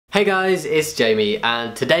Hey guys, it's Jamie,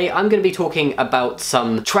 and today I'm going to be talking about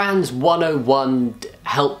some Trans 101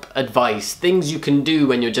 help advice, things you can do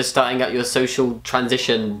when you're just starting out your social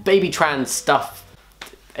transition, baby trans stuff,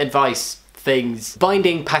 advice, things,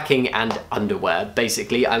 binding, packing, and underwear.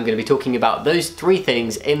 Basically, I'm going to be talking about those three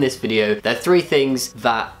things in this video. They're three things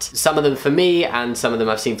that some of them for me and some of them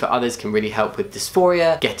I've seen for others can really help with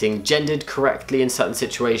dysphoria, getting gendered correctly in certain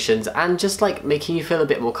situations, and just like making you feel a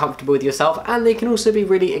bit more comfortable with yourself. And they can also be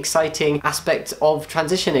really exciting aspects of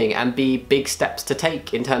transitioning and be big steps to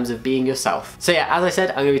take in terms of being yourself. So yeah, as I said,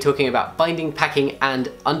 I'm going to be talking about binding, packing, and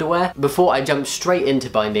underwear. Before I jump straight into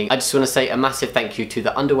binding, I just want to say a massive thank you to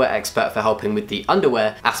the underwear expert for helping with the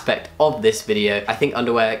underwear aspect of this video. I think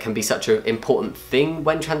underwear can be such an important thing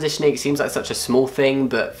when transitioning. It seems like such a small thing,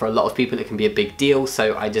 but for a lot of people it can be a big deal.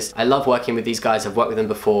 So I love working with these guys. I've worked with them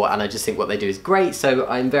before and I just think what they do is great. So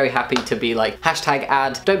I'm very happy to be like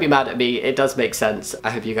 #ad. Don't be mad at me, it does make sense. I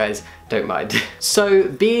hope you guys don't mind. So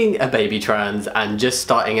being a baby trans and just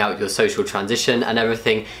starting out your social transition and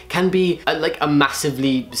everything can be like a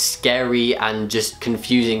massively scary and just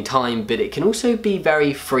confusing time, but it can also be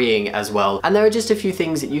very freeing as well. And there are just a few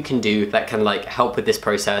things that you can do that can like help with this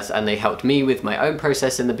process, and they helped me with my own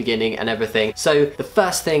process in the beginning and everything. So the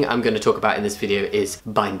first thing I'm going to talk about in this video is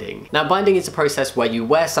binding. Now binding is a process where you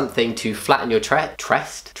wear something to flatten your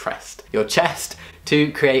chest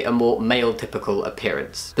to create a more male typical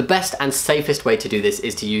appearance. The best and safest way to do this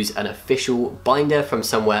is to use an official binder from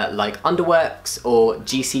somewhere like Underworks or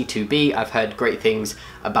GC2B. I've heard great things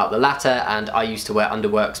about the latter, and I used to wear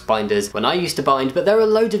Underworks binders when I used to bind, but there are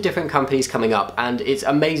loads of different companies coming up, and it's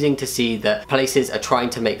amazing to see that places are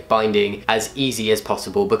trying to make binding as easy as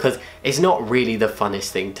possible, because it's not really the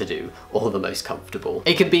funnest thing to do or the most comfortable.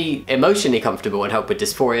 It can be emotionally comfortable and help with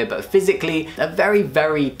dysphoria, but physically they're very,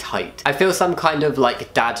 very tight. I feel some kind of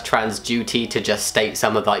like dad trans duty to just state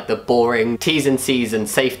some of like the boring T's and C's and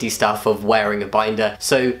safety stuff of wearing a binder.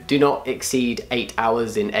 So do not exceed 8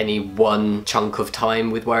 hours in any one chunk of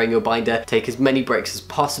time with wearing your binder. Take as many breaks as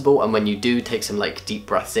possible, and when you do, take some like deep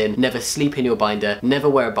breaths in. Never sleep in your binder, never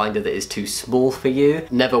wear a binder that is too small for you,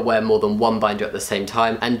 never wear more than one binder at the same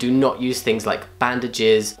time, and do not use things like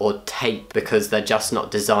bandages or tape because they're just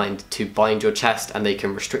not designed to bind your chest, and they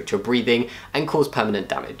can restrict your breathing and cause permanent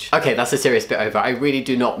damage. Okay, that's a serious bit over. I really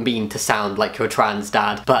do not mean to sound like your trans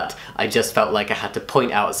dad, but I just felt like I had to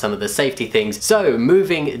point out some of the safety things. So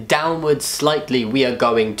moving downwards slightly, we are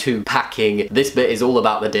going to packing. This bit is all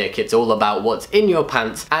about the dick. It's all about what's in your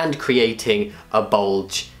pants and creating a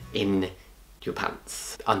bulge in your pants.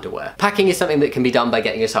 Underwear. Packing is something that can be done by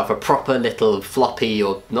getting yourself a proper little floppy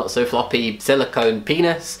or not so floppy silicone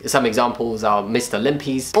penis. Some examples are Mr.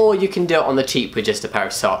 Limpy's, or you can do it on the cheap with just a pair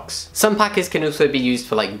of socks. Some packers can also be used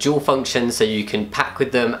for like dual functions, so you can pack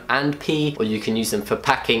with them and pee, or you can use them for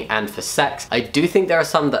packing and for sex. I do think there are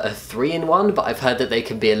some that are 3-in-1, but I've heard that they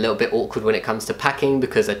can be a little bit awkward when it comes to packing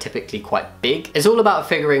because they're typically quite big. It's all about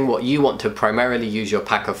figuring what you want to primarily use your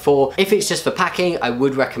packer for. If it's just for packing, I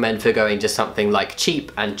would recommend forgoing just something like cheap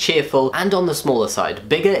and cheerful and on the smaller side.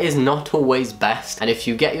 Bigger is not always best, and if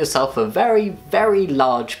you get yourself a very, very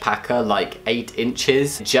large packer, like 8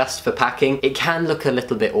 inches just for packing, it can look a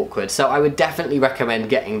little bit awkward. So I would definitely recommend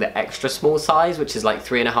getting the extra small size, which is like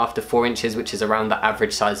 3.5 to 4 inches, which is around the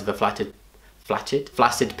average size of a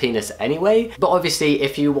flaccid penis anyway. But obviously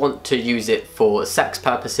if you want to use it for sex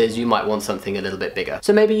purposes, you might want something a little bit bigger.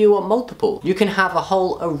 So maybe you want multiple. You can have a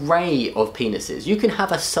whole array of penises. You can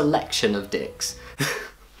have a selection of dicks.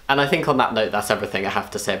 And I think on that note, that's everything I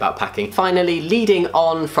have to say about packing. Finally, leading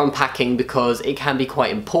on from packing, because it can be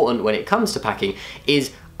quite important when it comes to packing,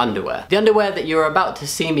 is underwear. The underwear that you're about to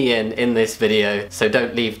see me in this video, so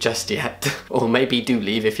don't leave just yet, or maybe do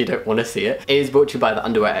leave if you don't want to see it, is brought to you by the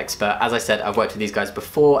underwear expert. As I said, I've worked with these guys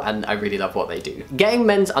before and I really love what they do. Getting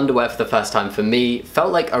men's underwear for the first time for me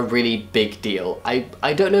felt like a really big deal.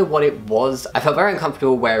 I don't know what it was. I felt very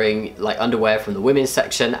uncomfortable wearing like underwear from the women's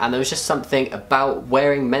section, and there was just something about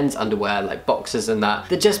wearing men's underwear, like boxers and that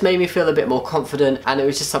just made me feel a bit more confident, and it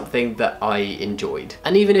was just something that I enjoyed.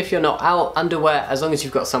 And even if you're not out, underwear, as long as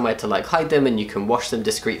you've got somewhere to like hide them and you can wash them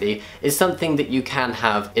discreetly, is something that you can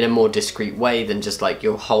have in a more discreet way than just like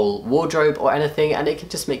your whole wardrobe or anything, and it can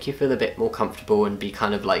just make you feel a bit more comfortable and be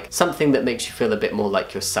kind of like something that makes you feel a bit more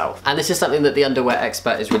like yourself. And this is something that the underwear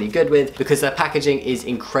expert is really good with, because their packaging is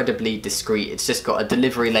incredibly discreet. It's just got a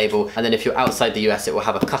delivery label, and then if you're outside the US it will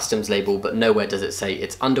have a customs label, but nowhere does it say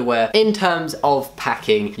it's underwear. In terms of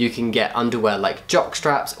packing, you can get underwear like jock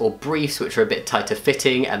straps or briefs, which are a bit tighter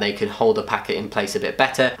fitting and they can hold a packet in place a bit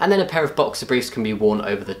better. better, and then a pair of boxer briefs can be worn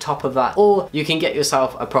over the top of that, or you can get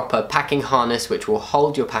yourself a proper packing harness which will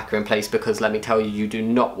hold your packer in place, because let me tell you, you do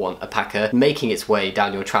not want a packer making its way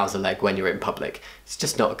down your trouser leg when you're in public. It's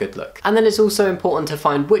just not a good look. And then it's also important to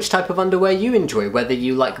find which type of underwear you enjoy, whether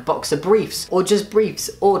you like boxer briefs or just briefs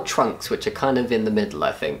or trunks, which are kind of in the middle,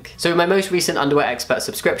 I think. So in my most recent Underwear Expert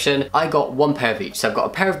subscription, I got one pair of each. So I've got a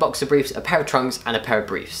pair of boxer briefs, a pair of trunks, and a pair of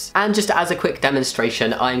briefs. And just as a quick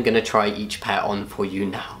demonstration, I'm gonna try each pair on for you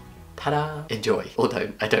now. Ta-da! Enjoy. Or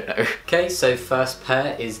don't, I don't know. Okay, so first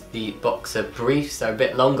pair is the boxer briefs. They're a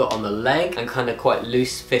bit longer on the leg and kind of quite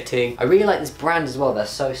loose fitting. I really like this brand as well, they're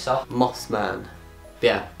so soft. Mossman.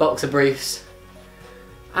 Yeah, boxer briefs.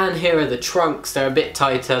 And here are the trunks. They're a bit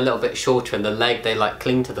tighter, a little bit shorter in the leg. They like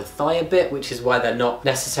cling to the thigh a bit, which is why they're not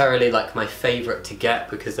necessarily like my favorite to get,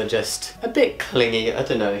 because they're just a bit clingy, I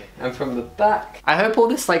don't know. And from the back, I hope all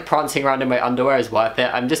this like prancing around in my underwear is worth it.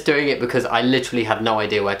 I'm just doing it because I literally had no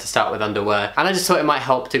idea where to start with underwear, and I just thought it might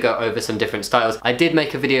help to go over some different styles. I did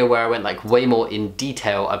make a video where I went like way more in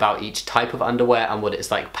detail about each type of underwear and what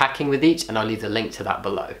it's like packing with each, and I'll leave the link to that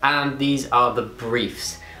below. And these are the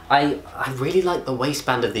briefs. I really like the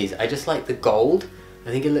waistband of these. I just like the gold. I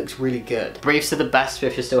think it looks really good. Briefs are the best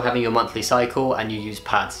if you're still having your monthly cycle and you use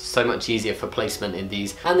pads. So much easier for placement in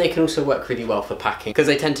these. And they can also work really well for packing, because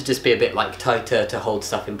they tend to just be a bit like tighter to hold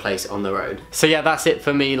stuff in place on their own. So yeah, that's it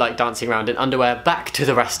for me like dancing around in underwear. Back to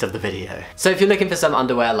the rest of the video. So if you're looking for some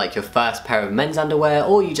underwear, like your first pair of men's underwear,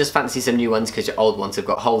 or you just fancy some new ones because your old ones have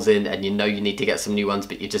got holes in and you know you need to get some new ones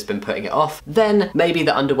but you've just been putting it off, then maybe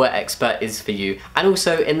the Underwear Expert is for you. And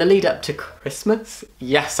also in the lead up to Christmas,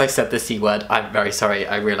 yes, I said the C word, I'm very sorry.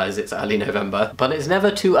 I realise it's early November, but it's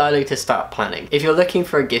never too early to start planning. If you're looking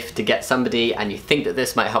for a gift to get somebody and you think that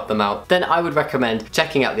this might help them out, then I would recommend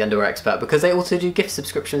checking out the Underwear Expert, because they also do gift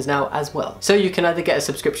subscriptions now as well. So you can either get a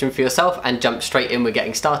subscription for yourself and jump straight in with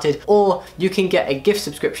getting started, or you can get a gift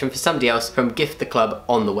subscription for somebody else from Gift the Club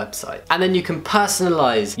on the website. And then you can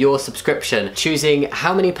personalize your subscription, choosing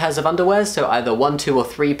how many pairs of underwear, so either 1, 2, or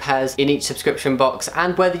 3 pairs in each subscription box,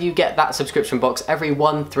 and whether you get that subscription box every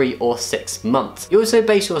 1, 3, or 6 months. You also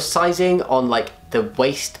base your sizing on like the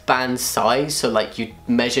waistband size, so like you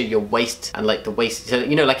measure your waist and like the waist, so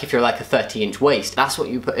you know, like if you're like a 30-inch waist, that's what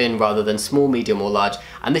you put in rather than small, medium, or large.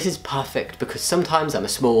 And this is perfect because sometimes I'm a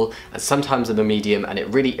small and sometimes I'm a medium, and it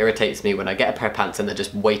really irritates me when I get a pair of pants and they're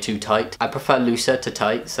just way too tight. I prefer looser to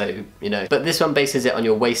tight, so you know, but this one bases it on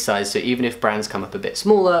your waist size, so even if brands come up a bit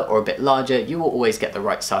smaller or a bit larger, you will always get the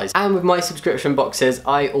right size. And with my subscription boxes,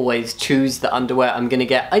 I always choose the underwear I'm gonna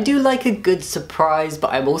get. I do like a good surprise,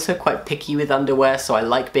 but I'm also quite picky with underwear, so I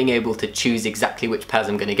like being able to choose exactly which pairs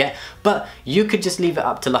I'm gonna get. But you could just leave it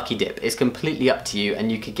up to Lucky Dip. It's completely up to you,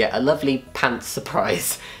 and you could get a lovely pants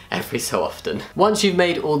surprise every so often. Once you've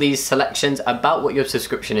made all these selections about what your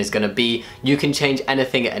subscription is going to be, you can change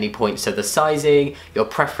anything at any point. So the sizing, your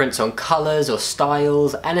preference on colors or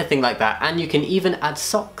styles, anything like that. And you can even add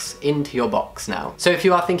socks into your box now. So if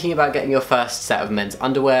you are thinking about getting your first set of men's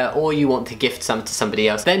underwear, or you want to gift some to somebody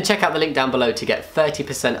else, then check out the link down below to get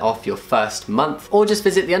 30% off your first month, or just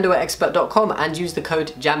visit theunderwearexpert.com and use the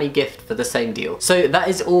code JAMMYGIFT for the same deal. So that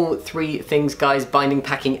is all 3 things, guys: binding,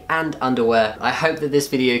 packing, and underwear. I hope that this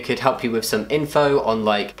video could help you with some info on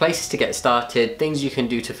like places to get started, things you can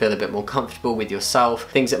do to feel a bit more comfortable with yourself,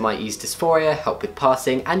 things that might ease dysphoria, help with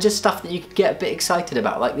passing, and just stuff that you could get a bit excited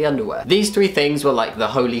about, like the underwear. These 3 things were like the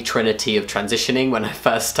holy trinity of transitioning when I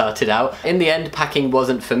first started out. In the end, packing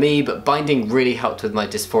wasn't for me, but binding really helped with my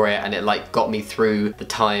dysphoria, and it like got me through the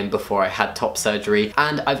time before I had top surgery.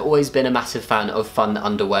 And I've always been a massive fan of fun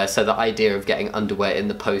underwear, so the idea of getting underwear in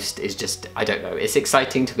the post is just, I don't know, it's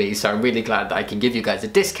exciting to me, so I'm really glad that I can give you guys a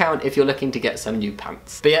discount if you're looking to get some new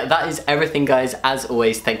pants. But yeah, that is everything, guys. As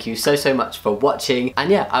always, thank you so much for watching, and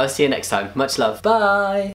yeah, I will see you next time. Much love. Bye!